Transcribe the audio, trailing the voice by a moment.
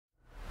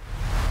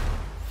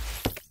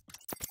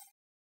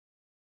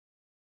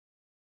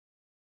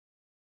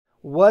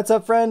What's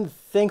up, friend?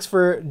 Thanks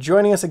for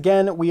joining us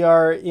again. We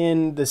are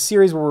in the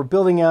series where we're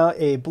building out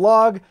a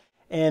blog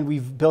and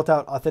we've built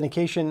out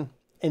authentication.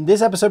 In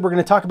this episode, we're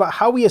going to talk about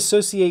how we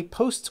associate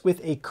posts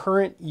with a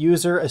current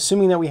user,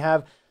 assuming that we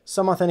have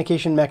some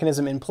authentication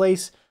mechanism in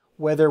place,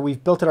 whether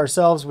we've built it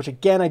ourselves, which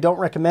again, I don't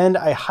recommend.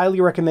 I highly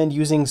recommend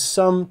using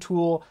some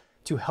tool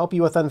to help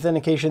you with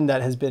authentication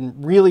that has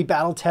been really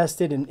battle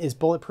tested and is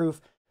bulletproof.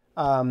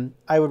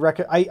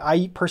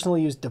 I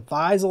personally use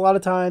Devise a lot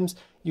of times.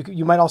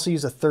 You might also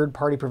use a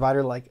third-party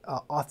provider like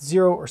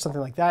Auth0 or something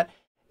like that.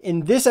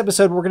 In this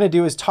episode, what we're going to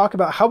do is talk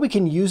about how we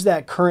can use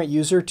that current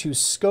user to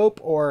scope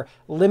or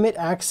limit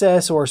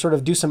access or sort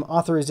of do some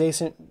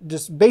authorization,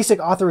 just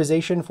basic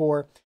authorization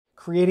for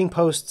creating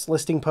posts,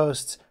 listing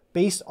posts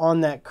based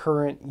on that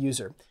current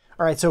user.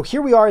 All right, so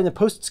here we are in the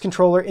posts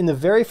controller. In the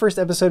very first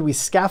episode, we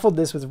scaffolded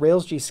this with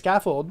Rails-G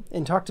scaffold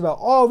and talked about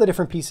all the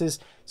different pieces.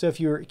 So if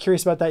you're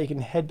curious about that, you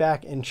can head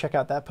back and check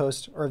out that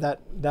post or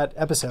that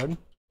episode.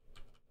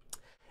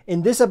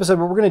 In this episode,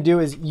 what we're going to do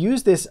is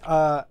use this.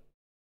 We're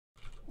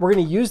going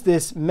to use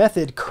this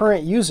method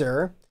current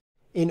user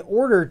in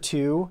order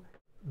to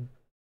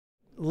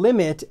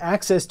limit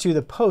access to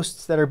the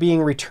posts that are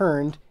being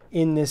returned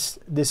in this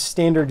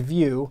standard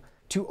view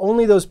to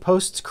only those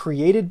posts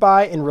created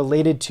by and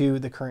related to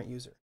the current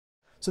user.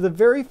 So the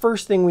very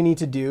first thing we need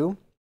to do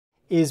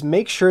is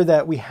make sure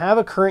that we have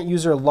a current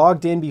user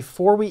logged in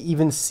before we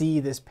even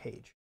see this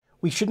page.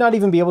 We should not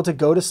even be able to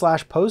go to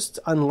 /posts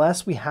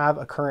unless we have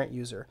a current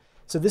user.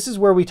 So this is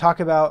where we talk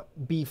about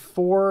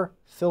before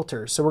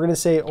filters. So we're going to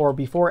say, or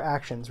before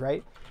actions,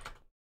 right?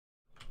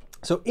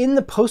 So in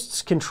the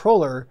posts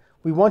controller,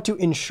 we want to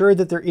ensure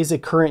that there is a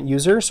current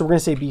user. So we're going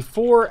to say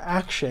before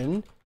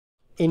action,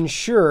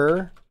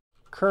 ensure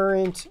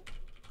current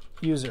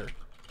user.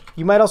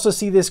 You might also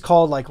see this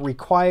called like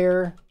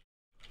require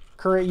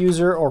current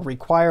user or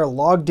require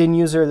logged in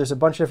user. There's a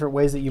bunch of different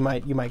ways that you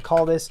might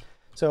call this.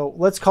 So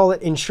let's call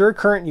it ensure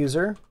current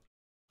user.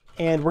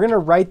 And we're going to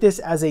write this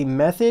as a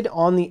method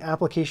on the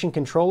application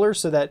controller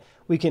so that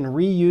we can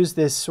reuse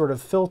this sort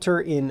of filter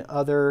in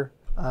other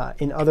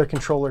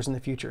controllers in the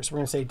future. So we're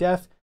going to say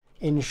def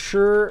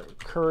ensure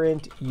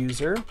current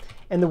user.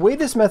 And the way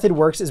this method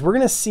works is we're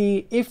going to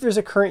see if there's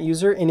a current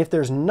user, and if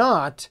there's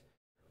not,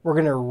 we're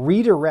going to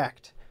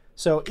redirect.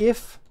 So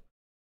if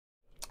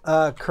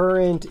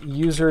current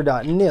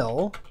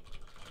user.nil,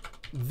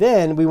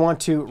 then we want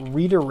to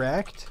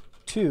redirect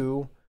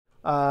to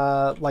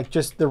like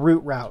just the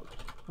route.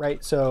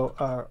 Right?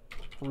 So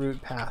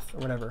root path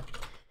or whatever.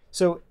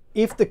 So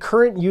if the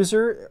current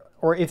user,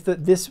 or if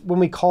when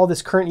we call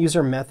this current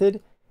user method,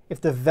 if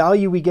the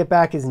value we get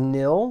back is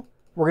nil,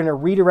 we're going to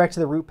redirect to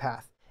the root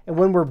path. And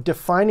when we're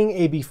defining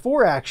a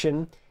before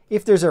action,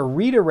 if there's a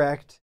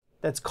redirect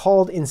that's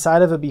called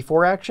inside of a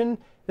before action,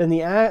 then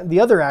the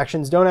other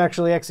actions don't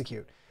actually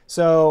execute.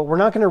 So we're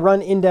not going to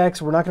run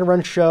index, we're not going to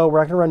run show, we're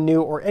not going to run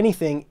new or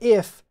anything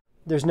if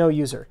there's no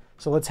user.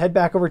 So let's head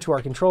back over to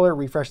our controller,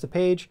 refresh the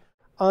page.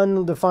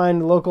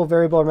 Undefined local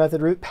variable or method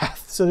root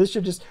path. So this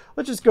should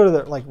let's just go to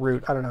the like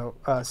root, I don't know,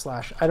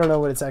 slash, I don't know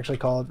what it's actually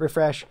called,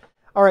 refresh.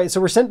 All right, so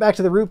we're sent back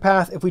to the root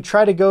path. If we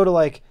try to go to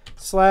like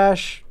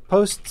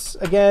 /posts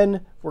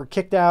again, we're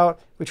kicked out.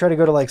 We try to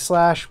go to like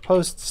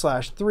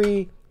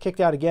 /posts/3,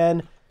 kicked out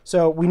again.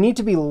 So we need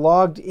to be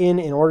logged in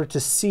order to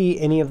see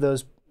any of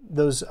those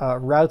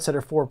routes that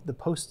are for the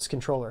posts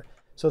controller.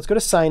 So let's go to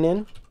sign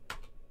in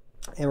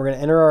and we're going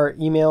to enter our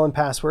email and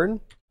password.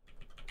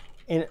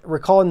 And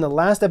recall in the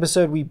last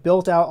episode, we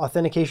built out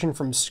authentication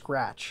from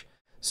scratch.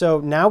 So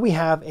now we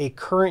have a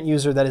current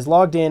user that is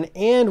logged in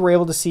and we're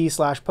able to see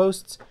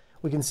 /posts.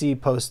 We can see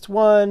posts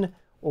 1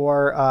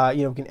 or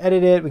we can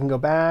edit it. We can go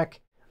back.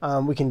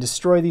 We can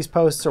destroy these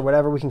posts or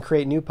whatever. We can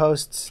create new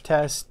posts,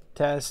 test,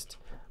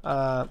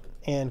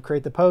 and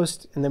create the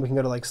post. And then we can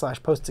go to like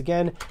 /posts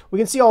again. We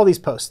can see all these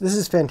posts. This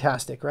is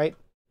fantastic, right?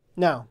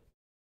 Now,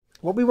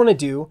 what we want to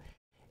do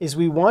is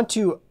we want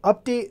to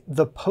update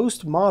the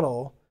post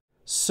model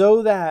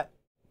so that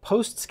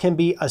posts can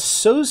be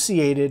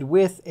associated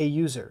with a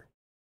user.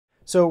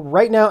 So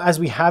right now, as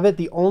we have it,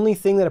 the only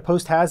thing that a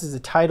post has is a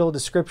title,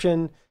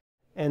 description,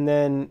 and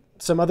then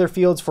some other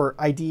fields for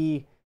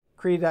ID,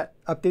 created at,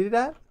 updated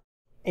at.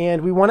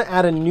 And we want to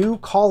add a new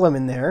column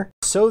in there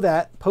so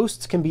that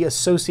posts can be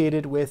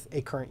associated with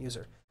a current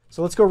user.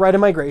 So let's go write a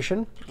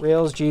migration,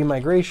 Rails-G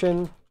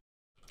migration,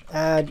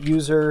 add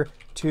user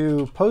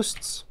to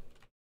posts,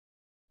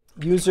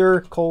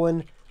 user :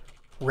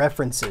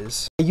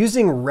 references.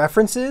 Using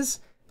references,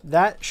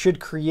 that should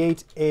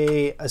create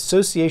a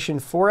association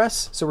for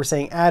us. So we're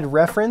saying add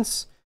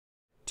reference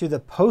to the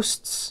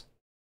posts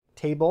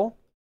table.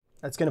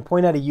 That's going to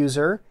point at a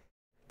user,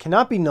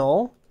 cannot be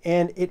null,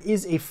 and it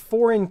is a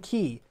foreign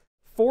key.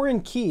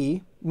 Foreign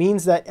key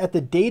means that at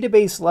the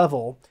database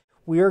level,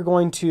 we are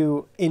going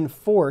to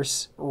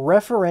enforce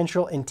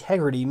referential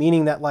integrity,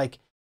 meaning that like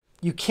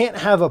you can't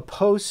have a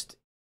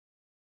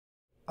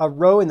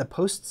row in the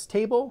posts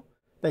table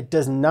that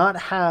does not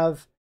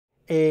have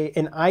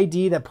an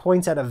ID that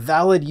points at a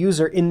valid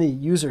user in the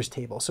users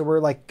table. So we're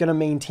like going to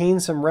maintain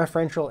some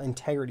referential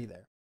integrity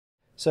there.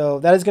 So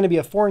that is going to be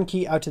a foreign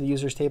key out to the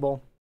users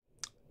table.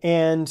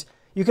 And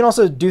you can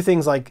also do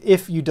things like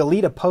if you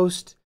delete a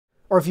post,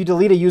 or if you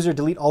delete a user,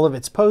 delete all of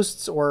its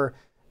posts, or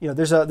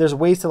there's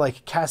ways to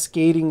like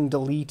cascading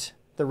delete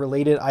the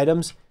related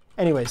items.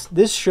 Anyways,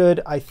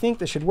 I think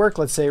this should work.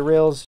 Let's say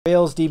Rails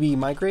DB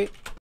migrate.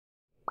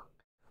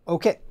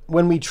 Okay,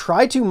 when we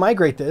try to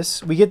migrate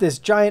this, we get this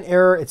giant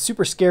error. It's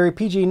super scary.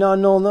 PG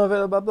non-null, no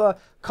blah, blah, blah.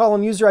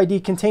 Column user ID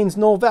contains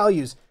null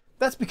values.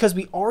 That's because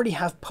we already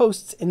have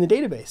posts in the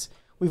database.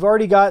 We've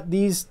already got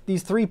these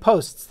 3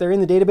 posts. They're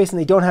in the database and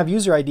they don't have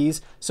user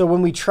IDs. So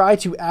when we try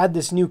to add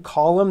this new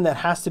column that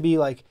has to be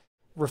like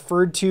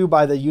referred to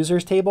by the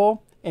users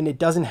table and it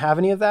doesn't have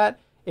any of that,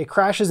 it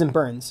crashes and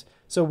burns.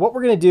 So what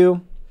we're going to do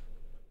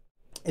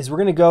is we're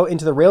going to go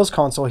into the Rails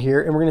console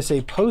here and we're going to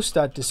say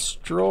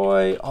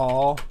post.destroy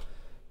all,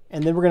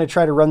 and then we're going to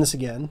try to run this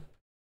again.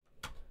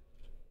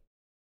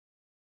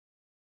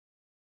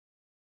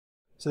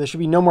 So there should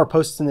be no more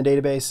posts in the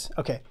database.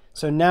 Okay,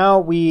 so now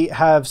we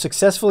have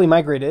successfully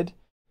migrated,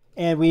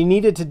 and we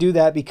needed to do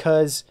that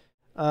because,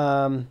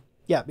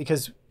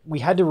 because we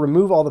had to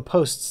remove all the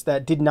posts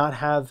that did not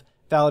have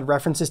valid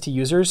references to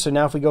users. So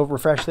now if we go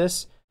refresh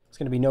this, it's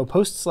going to be no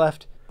posts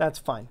left. That's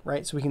fine,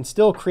 right? So we can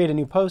still create a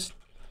new post.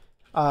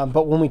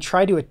 But when we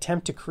try to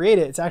attempt to create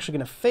it, it's actually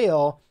going to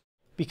fail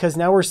because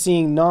now we're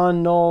seeing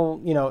non-null,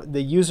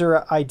 the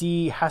user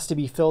ID has to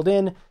be filled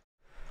in.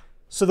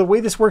 So the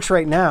way this works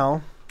right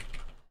now,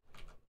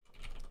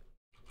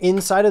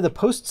 inside of the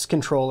posts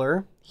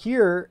controller,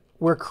 here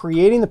we're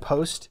creating the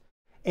post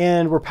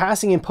and we're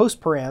passing in post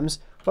params,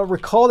 but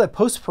recall that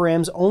post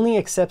params only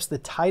accepts the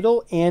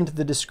title and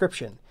the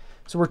description.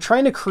 So we're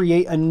trying to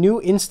create a new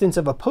instance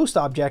of a post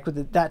object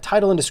with that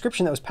title and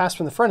description that was passed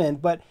from the front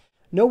end, but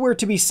nowhere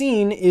to be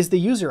seen is the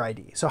user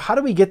ID. So how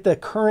do we get the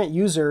current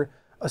user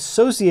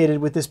associated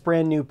with this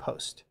brand new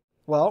post?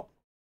 Well,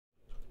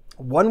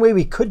 one way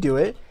we could do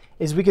it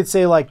is we could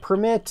say like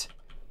permit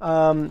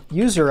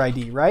user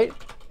ID, right?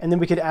 And then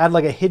we could add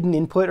like a hidden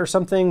input or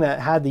something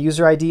that had the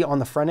user ID on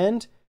the front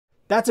end.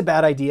 That's a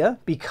bad idea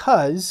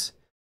because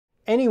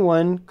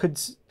anyone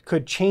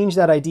could change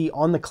that ID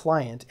on the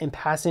client and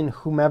pass in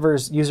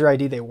whomever's user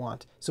ID they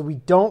want. So we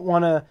don't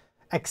want to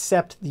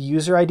accept the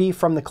user ID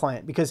from the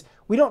client because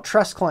we don't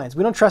trust clients.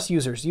 We don't trust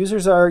users.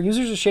 Users are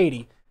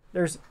shady.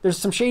 There's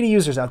some shady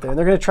users out there and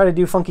they're going to try to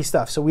do funky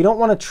stuff. So we don't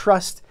want to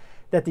trust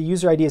that the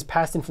user ID is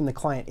passed in from the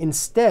client.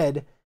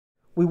 Instead,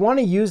 we want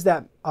to use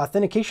that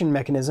authentication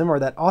mechanism or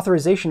that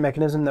authorization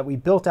mechanism that we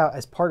built out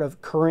as part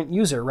of current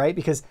user, right?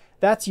 Because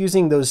that's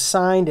using those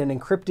signed and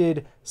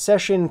encrypted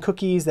session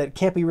cookies that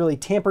can't be really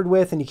tampered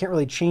with and you can't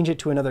really change it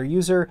to another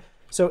user.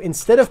 So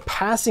instead of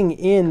passing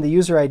in the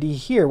user ID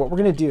here, what we're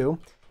going to do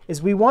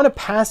is we want to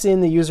pass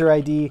in the user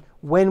ID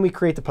when we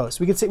create the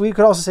post. We could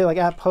also say like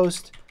at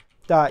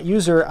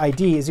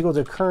post.user_id is equal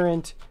to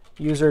current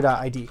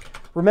user.id.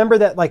 Remember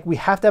that like we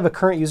have to have a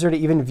current user to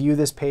even view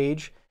this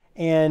page.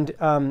 And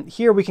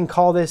here we can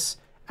call this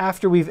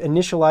after we've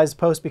initialized the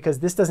post because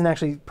this doesn't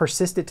actually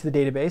persist it to the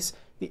database.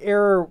 The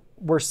error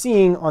we're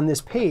seeing on this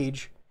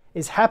page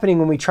is happening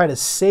when we try to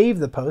save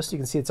the post. You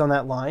can see it's on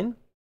that line.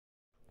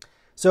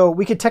 So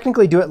we could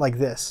technically do it like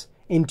this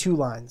in 2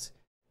 lines.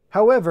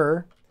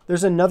 However,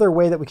 there's another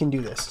way that we can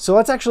do this. So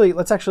let's actually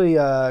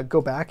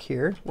go back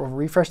here. We'll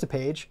refresh the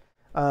page.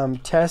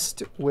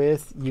 Test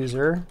with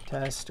user,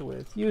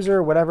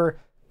 whatever.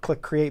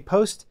 Click create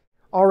post.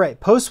 All right,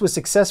 post was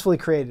successfully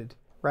created,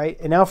 right?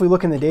 And now if we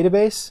look in the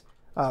database,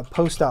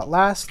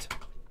 post.last,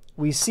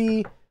 we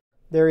see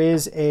there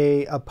is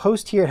a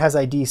post here. It has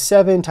ID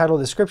 7, title,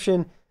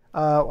 description.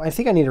 I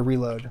think I need to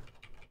reload.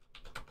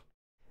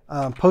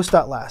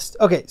 Post.last.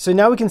 Okay, so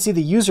now we can see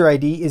the user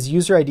ID is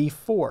user ID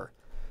 4.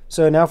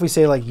 So now if we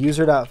say like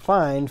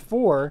user.find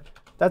 4,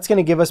 that's going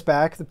to give us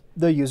back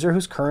the user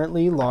who's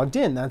currently logged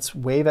in. That's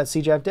wave at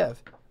cjavdev,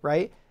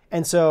 right?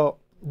 And so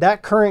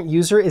that current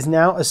user is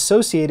now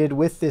associated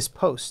with this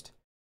post.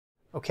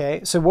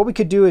 Okay, so what we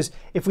could do is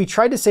if we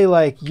tried to say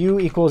like u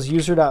equals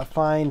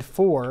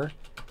user.find4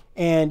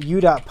 and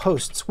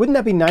u.posts, wouldn't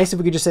that be nice if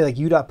we could just say like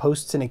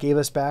u.posts and it gave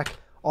us back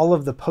all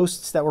of the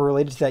posts that were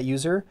related to that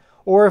user?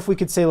 Or if we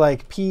could say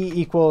like p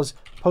equals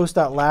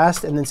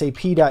post.last and then say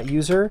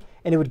p.user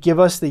and it would give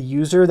us the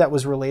user that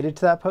was related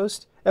to that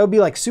post. That would be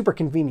like super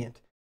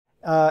convenient.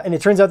 And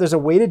it turns out there's a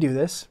way to do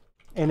this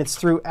and it's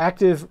through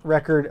active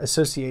record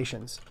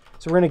associations.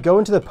 So we're going to go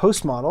into the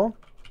post model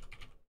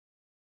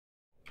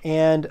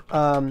and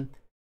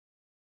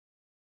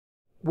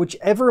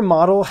whichever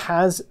model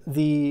has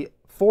the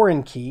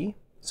foreign key.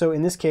 So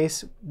in this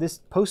case,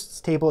 this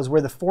posts table is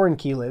where the foreign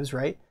key lives,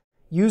 right?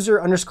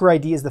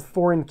 User_ID is the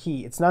foreign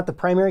key. It's not the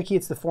primary key,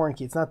 it's the foreign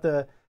key. It's not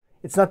the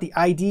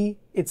ID,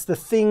 it's the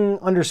thing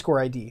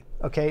 _ID.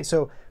 Okay,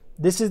 so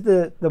this is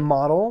the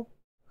model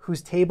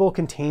whose table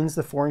contains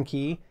the foreign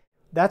key.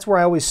 That's where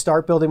I always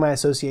start building my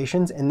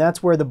associations, and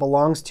that's where the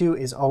belongs to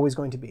is always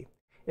going to be.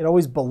 It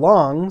always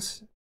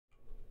belongs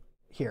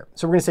here.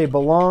 So we're going to say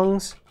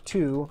belongs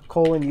to :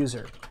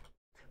 user.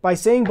 By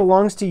saying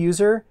belongs to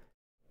user,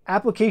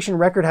 application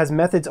record has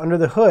methods under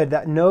the hood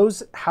that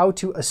knows how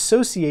to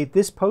associate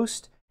this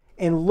post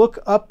and look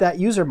up that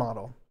user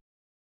model.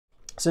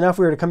 So now if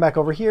we were to come back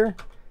over here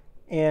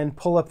and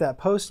pull up that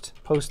post,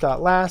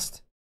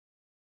 post.last,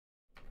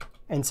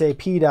 and say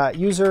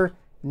p.user,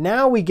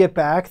 now we get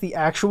back the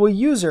actual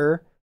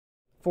user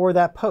for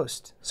that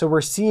post. So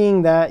we're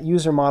seeing that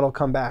user model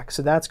come back.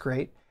 So that's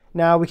great.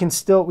 Now we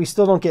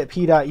still don't get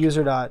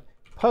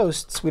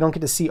p.user.posts. We don't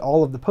get to see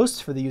all of the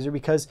posts for the user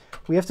because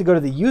we have to go to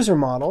the user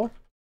model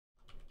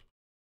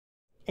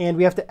and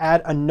we have to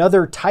add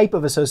another type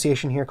of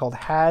association here called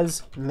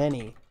has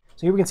many.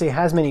 So here we can say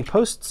has many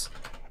posts.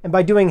 And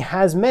by doing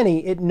has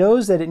many, it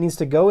knows that it needs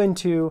to go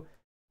into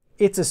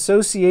its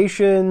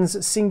associations,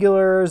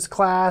 singulars,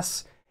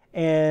 class,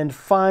 and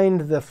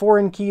find the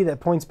foreign key that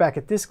points back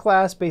at this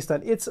class based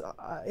on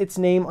its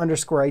name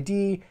underscore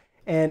ID.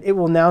 And it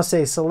will now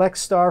say select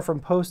star from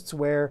posts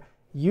where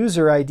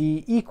user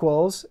ID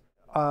equals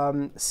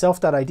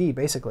self.id,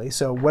 basically.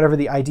 So whatever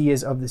the ID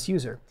is of this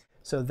user.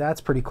 So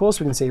that's pretty cool.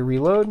 So we can say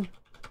reload.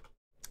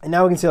 And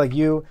now we can say like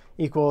u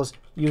equals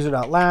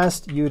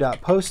user.last,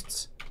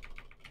 u.posts.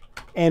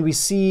 And we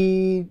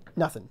see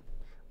nothing.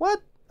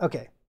 What?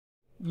 Okay.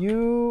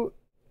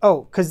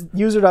 Because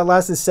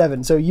user.last is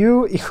 7. So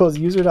u equals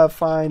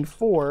user.find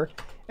 4,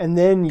 and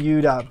then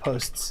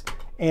u.posts.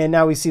 And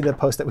now we see the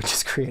post that we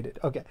just created.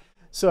 Okay.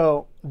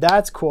 So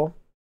that's cool.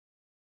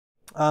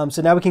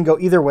 So now we can go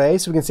either way.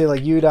 So we can say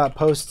like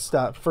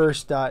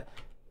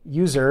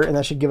u.posts.first.user, and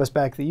that should give us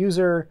back the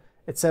user,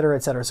 et cetera,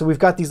 et cetera. So we've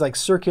got these like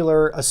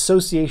circular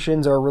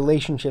associations or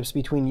relationships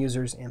between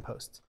users and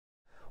posts.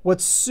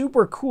 What's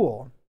super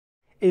cool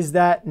is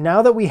that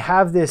now that we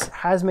have this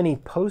has many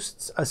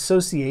posts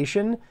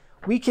association,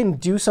 we can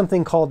do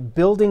something called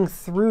building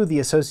through the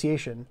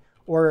association.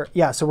 Or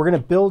yeah, so we're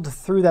going to build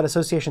through that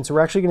association. So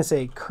we're actually going to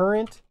say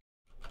current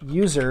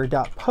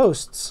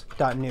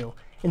user.posts.new.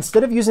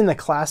 Instead of using the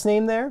class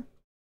name there,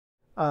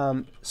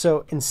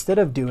 so instead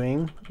of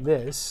doing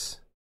this,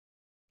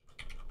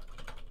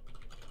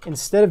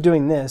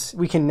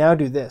 we can now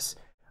do this.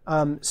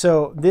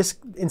 So this,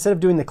 instead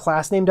of doing the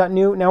class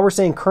name.new, now we're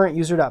saying current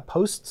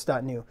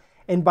user.posts.new.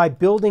 And by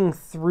building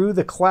through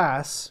the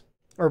class,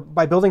 or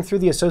by building through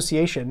the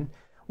association,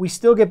 we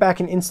still get back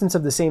an instance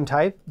of the same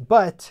type,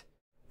 but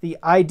the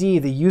ID,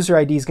 the user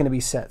ID is going to be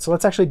set. So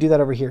let's actually do that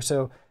over here.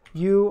 So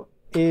u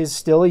is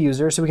still a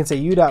user, so we can say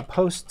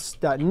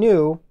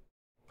u.posts.new,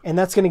 and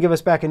that's going to give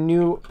us back a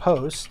new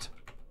post.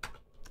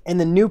 And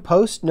the new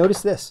post,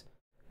 notice this,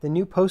 the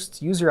new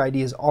post's user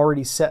ID is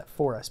already set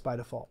for us by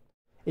default.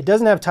 It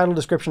doesn't have title,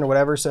 description, or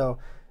whatever, so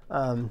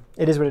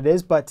it is what it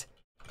is, but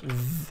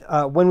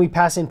when we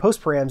pass in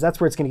post params, that's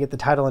where it's going to get the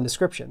title and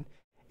description.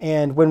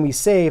 And when we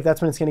save,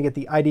 that's when it's going to get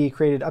the ID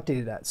created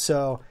updated at.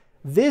 So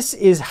this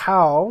is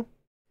how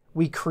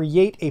we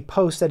create a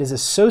post that is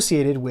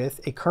associated with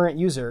a current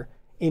user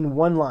in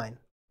one line.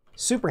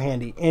 Super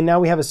handy. And now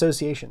we have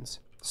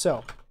associations.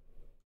 So,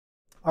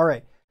 all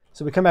right.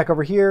 So we come back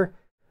over here.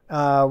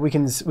 We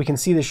can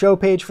see the show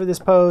page for this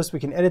post. We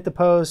can edit the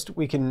post.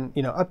 We can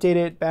update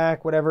it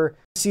back, whatever.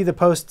 See the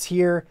posts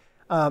here.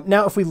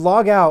 Now, if we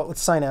log out,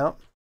 let's sign out.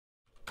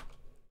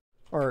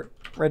 Or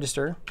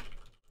register.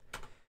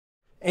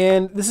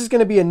 And this is going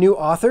to be a new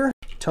author,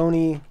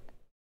 Tony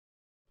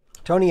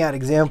at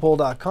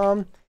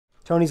example.com.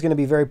 Tony's going to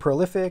be very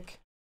prolific.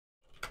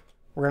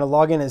 We're going to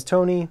log in as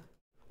Tony.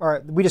 All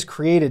right, we just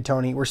created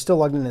Tony. We're still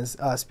logged in as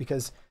us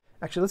because,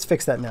 actually, let's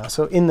fix that now.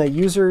 So in the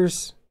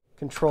users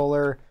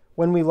controller,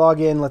 when we log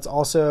in, let's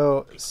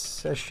also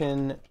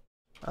session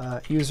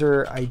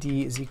user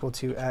ID is equal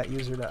to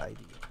 @user.id.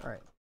 All right,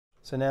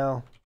 so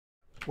now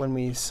when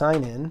we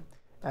sign in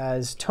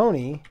as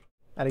Tony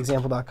at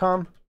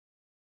example.com,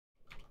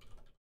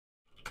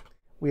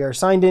 we are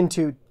signed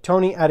into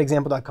Tony at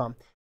example.com.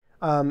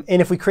 And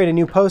if we create a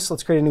new post,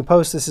 let's create a new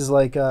post. This is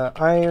like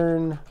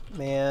Iron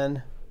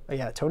Man. Oh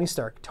yeah, Tony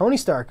Stark. Tony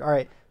Stark. All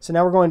right. So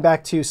now we're going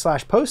back to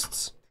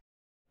 /posts.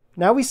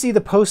 Now we see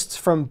the posts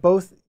from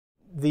both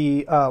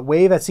the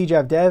Wave at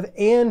CJAV Dev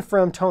and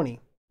from Tony.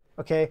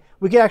 Okay.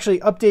 We could actually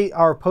update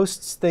our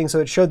posts thing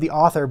so it showed the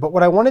author. But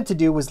what I wanted to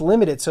do was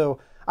limit it so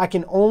I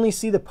can only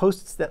see the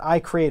posts that I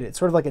created.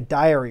 Sort of like a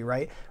diary,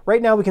 right?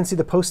 Right now we can see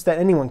the posts that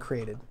anyone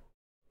created.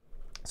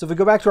 So if we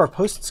go back to our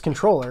posts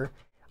controller,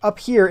 up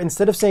here,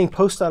 instead of saying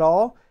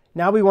post.all,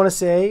 now we want to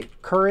say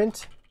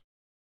current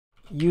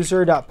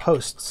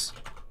user.posts.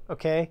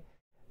 Okay,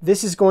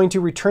 this is going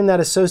to return that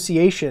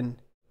association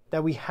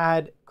that we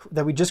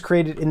just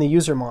created in the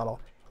user model.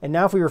 And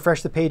now if we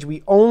refresh the page,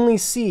 we only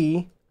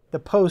see the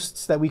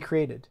posts that we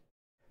created.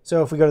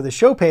 So if we go to the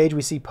show page,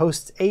 we see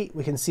posts 8.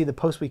 We can see the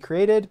post we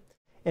created.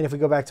 And if we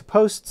go back to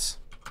posts,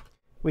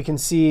 we can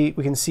see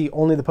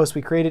only the posts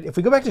we created. If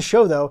we go back to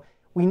show though,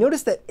 we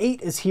notice that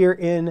 8 is here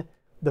in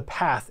the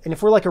path. And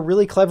if we're like a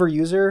really clever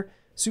user,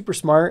 super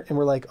smart, and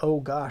we're like,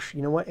 oh gosh,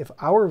 you know what? If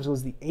ours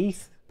was the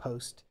 8th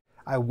post,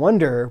 I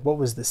wonder what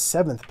was the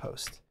 7th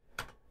post.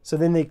 So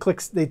then they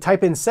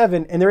type in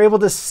 7 and they're able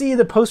to see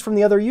the post from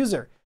the other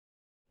user.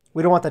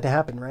 We don't want that to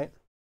happen, right?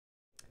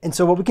 And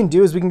so what we can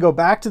do is we can go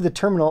back to the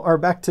terminal, or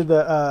back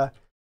to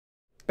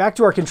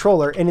our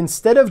controller, and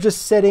instead of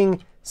just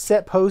setting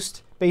set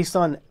post based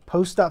on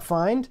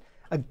post.find,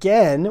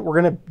 again,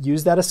 we're going to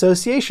use that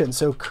association.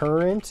 So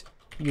current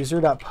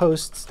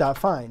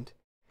user.posts.find.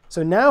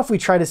 So now if we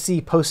try to see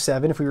post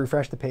 7, if we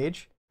refresh the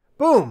page,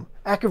 boom,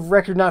 active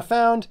record not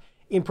found.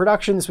 In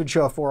production, this would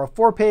show a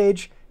 404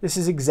 page. This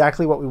is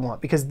exactly what we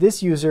want because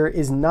this user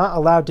is not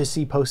allowed to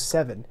see post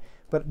 7,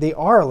 but they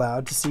are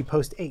allowed to see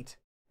post 8.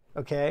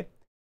 Okay.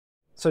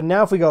 So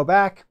now if we go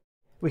back,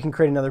 we can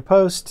create another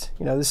post.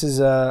 You know, this is,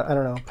 I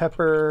don't know,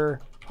 pepper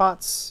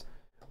pots,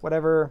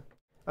 whatever.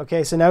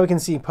 Okay, so now we can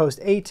see post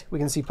 8, we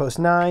can see post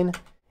 9,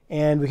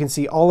 and we can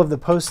see all of the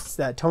posts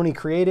that Tony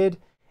created.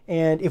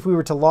 And if we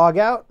were to log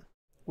out,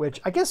 which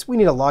I guess we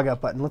need a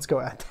logout button. Let's go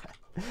add that.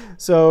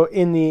 So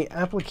in the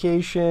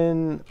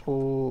application,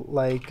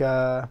 like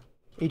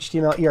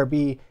HTML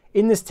ERB,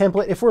 in this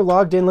template, if we're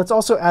logged in, let's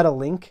also add a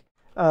link.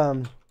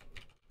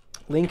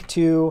 Link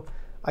to,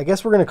 I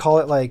guess we're going to call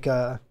it like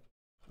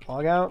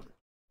log out.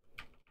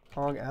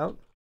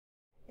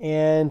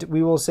 And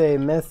we will say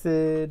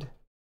method.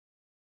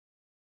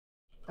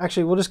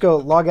 Actually, we'll just go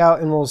log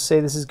out and we'll say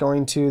this is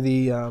going to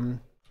the,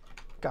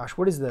 gosh,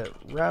 what is the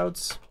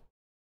routes?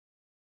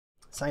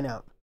 Sign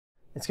out.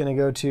 It's going to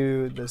go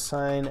to the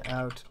sign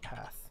out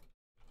path.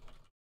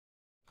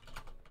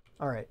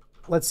 All right,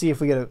 let's see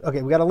if we get a,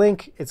 okay, we got a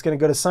link. It's going to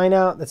go to sign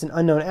out. That's an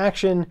unknown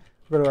action.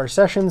 Go to our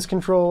sessions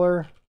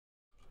controller.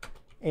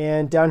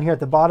 And down here at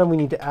the bottom, we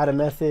need to add a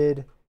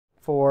method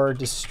for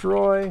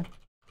destroy.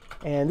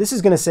 And this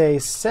is going to say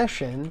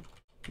session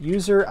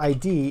user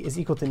ID is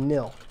equal to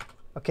nil.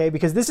 Okay,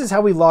 because this is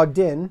how we logged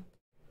in.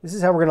 This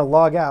is how we're going to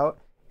log out.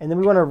 And then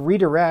we want to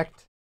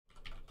redirect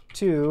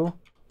to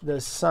the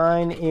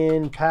sign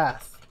in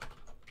path.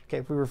 Okay,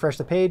 if we refresh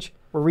the page,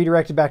 we're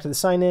redirected back to the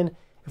sign in.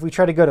 If we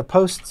try to go to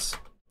posts,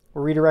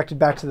 we're redirected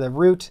back to the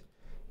root.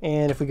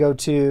 And if we go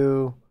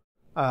to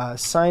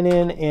sign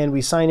in and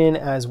we sign in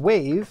as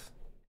Wave,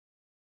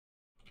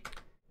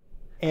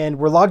 and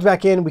we're logged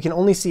back in, we can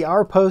only see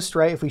our post,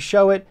 right? If we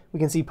show it, we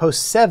can see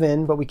post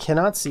 7, but we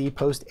cannot see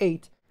post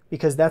 8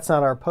 because that's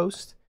not our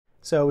post.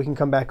 So we can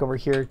come back over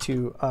here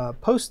to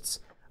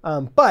posts.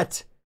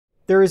 But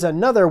there is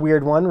another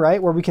weird one,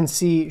 right? Where we can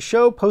see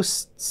show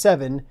post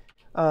 7.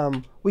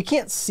 We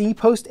can't see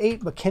post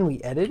 8, but can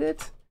we edit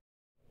it?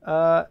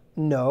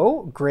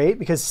 No, great,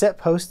 because set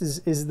post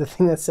is the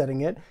thing that's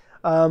setting it.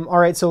 All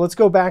right, so let's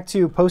go back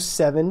to post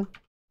 7.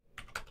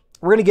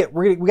 We got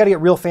to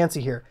get real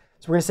fancy here.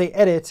 So we're going to say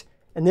edit,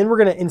 and then we're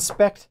going to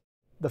inspect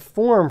the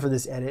form for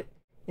this edit,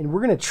 and we're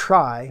going to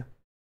try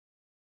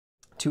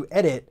to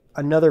edit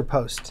another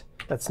post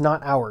that's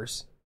not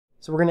ours.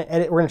 So we're going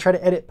to try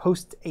to edit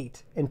post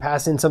 8 and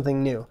pass in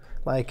something new,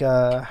 like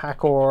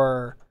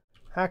hackor,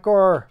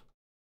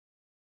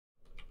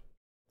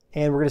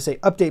 and we're going to say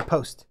update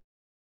post.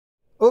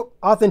 Oh,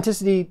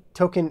 authenticity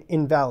token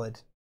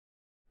invalid.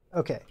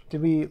 Okay,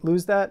 did we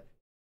lose that?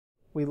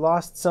 We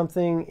lost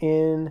something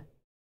in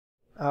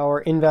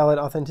our invalid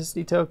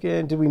authenticity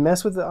token. Did we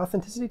mess with the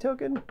authenticity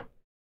token?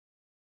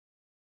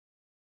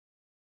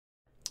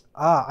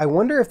 I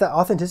wonder if that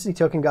authenticity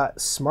token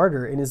got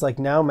smarter and is like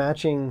now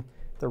matching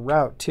the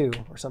route too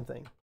or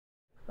something.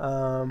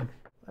 I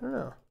don't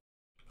know.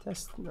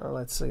 Test, no,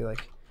 let's see,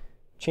 like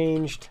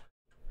changed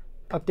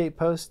update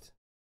post.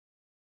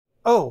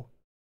 Oh,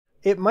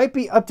 it might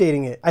be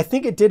updating it. I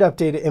think it did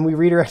update it and we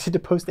redirected to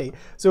post 8.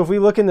 So if we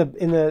look in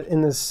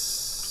the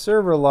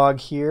server log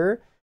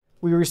here,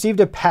 we received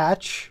a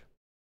patch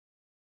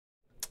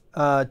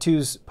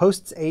to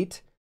posts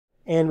 8,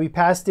 and we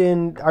passed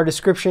in our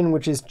description,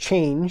 which is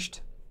changed.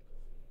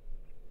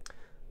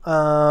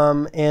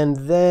 And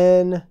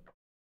then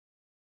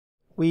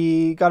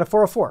we got a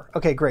 404.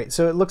 Okay, great.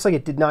 So it looks like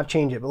it did not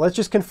change it, but let's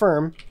just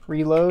confirm.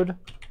 Reload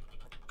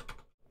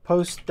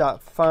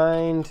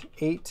post.find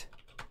 8.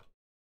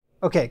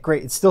 Okay,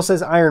 great. It still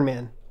says Iron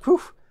Man.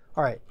 Whew.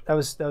 All right, that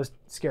was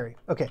scary.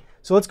 Okay,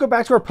 so let's go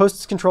back to our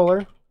posts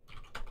controller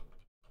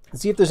and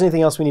see if there's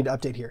anything else we need to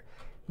update here.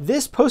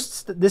 This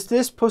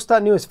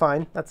post.new is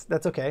fine.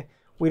 That's okay.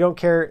 We don't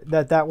care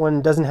that that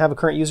one doesn't have a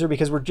current user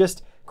because we're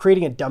just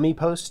creating a dummy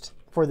post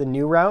for the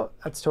new route.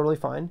 That's totally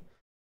fine.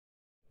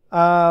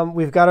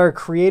 We've got our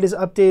create is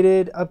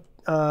updated.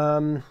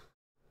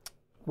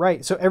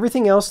 Right, so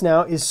everything else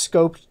now is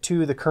scoped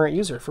to the current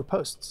user for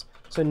posts.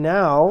 So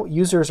now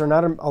users are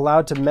not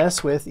allowed to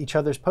mess with each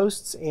other's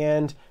posts,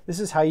 and this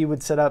is how you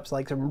would set up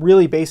like some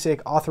really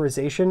basic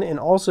authorization and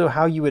also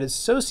how you would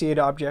associate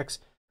objects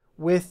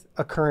with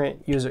a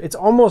current user. It's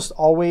almost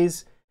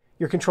always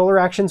your controller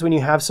actions when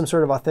you have some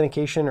sort of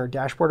authentication or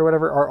dashboard or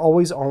whatever are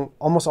always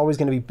almost always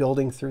going to be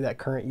building through that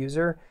current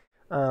user.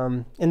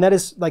 And that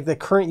is like the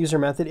current user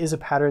method is a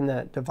pattern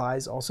that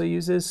Devise also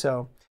uses,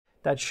 so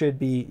that should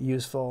be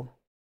useful.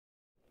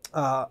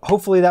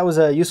 Hopefully that was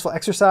a useful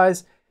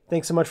exercise.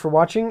 Thanks so much for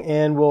watching,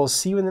 and we'll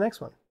see you in the next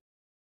one.